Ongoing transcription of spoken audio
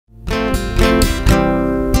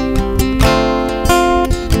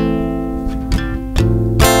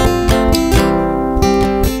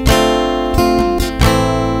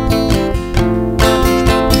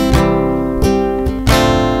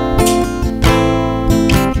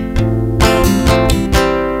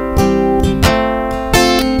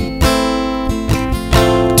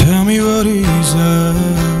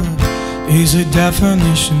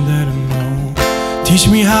definition that I know. Teach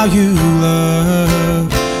me how you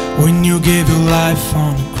love when you give your life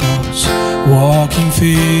on the cross. Walking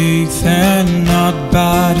faith and not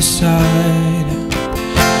by the side.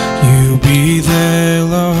 You be there,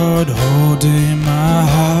 Lord, holding my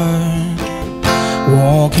heart.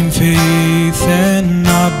 Walking faith and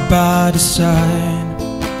not by the side.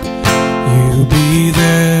 You be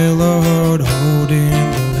there, Lord, holding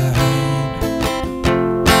the light.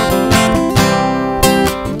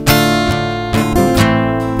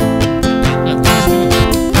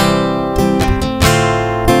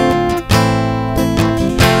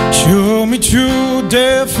 Show me true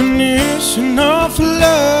definition of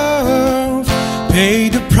love. Pay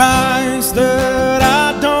the price that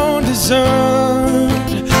I don't deserve.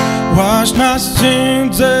 Wash my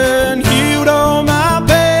sins and healed all my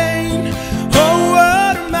pain. Oh,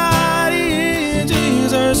 what a mighty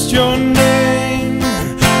Jesus, your name.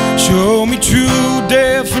 Show me true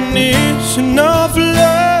definition of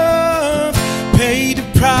love. Pay the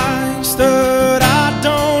price that I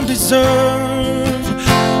don't deserve.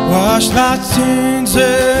 Wash my sins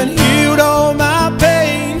and healed all my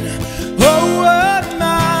pain. Oh, what a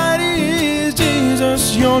mighty is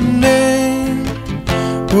Jesus, your name.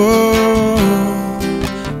 Oh,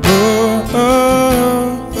 oh,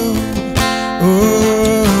 oh,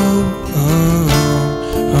 oh,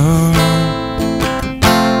 oh, oh.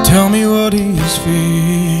 Tell me what is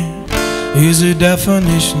fear. Is a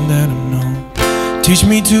definition that I know. Teach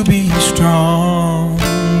me to be strong,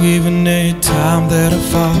 even in time that I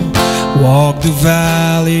fall. Walk the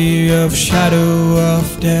valley of shadow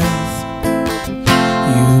of death.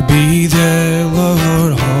 You be there,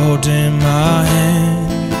 Lord, holding my hand.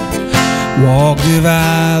 Walk the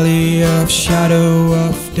valley of shadow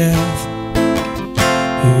of death.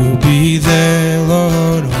 You be there,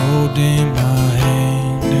 Lord, holding my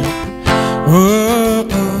hand. Oh,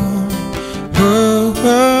 oh, oh,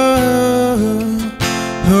 oh,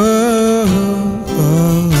 oh,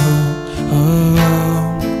 oh, oh.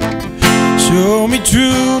 Show me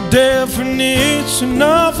true definition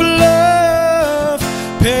of love.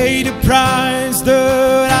 Pay the price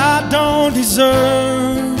that I don't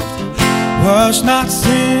deserve. Wash my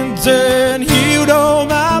sins and healed all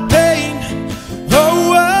my pain. Oh,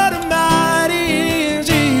 what a mighty is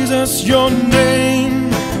Jesus, your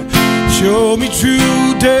name. Show me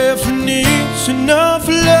true definition of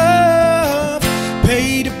love.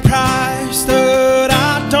 Pay the price that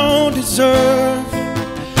I don't deserve.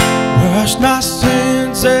 Wash my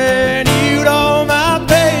sins and healed all my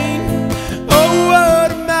pain. Oh,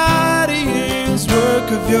 what a mighty is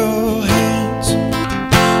work of your hands.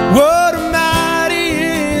 What a mighty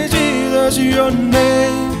is Jesus, your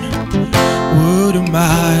name. What a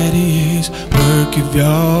mighty is work of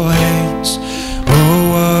your hands. Oh,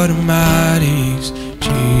 what a mighty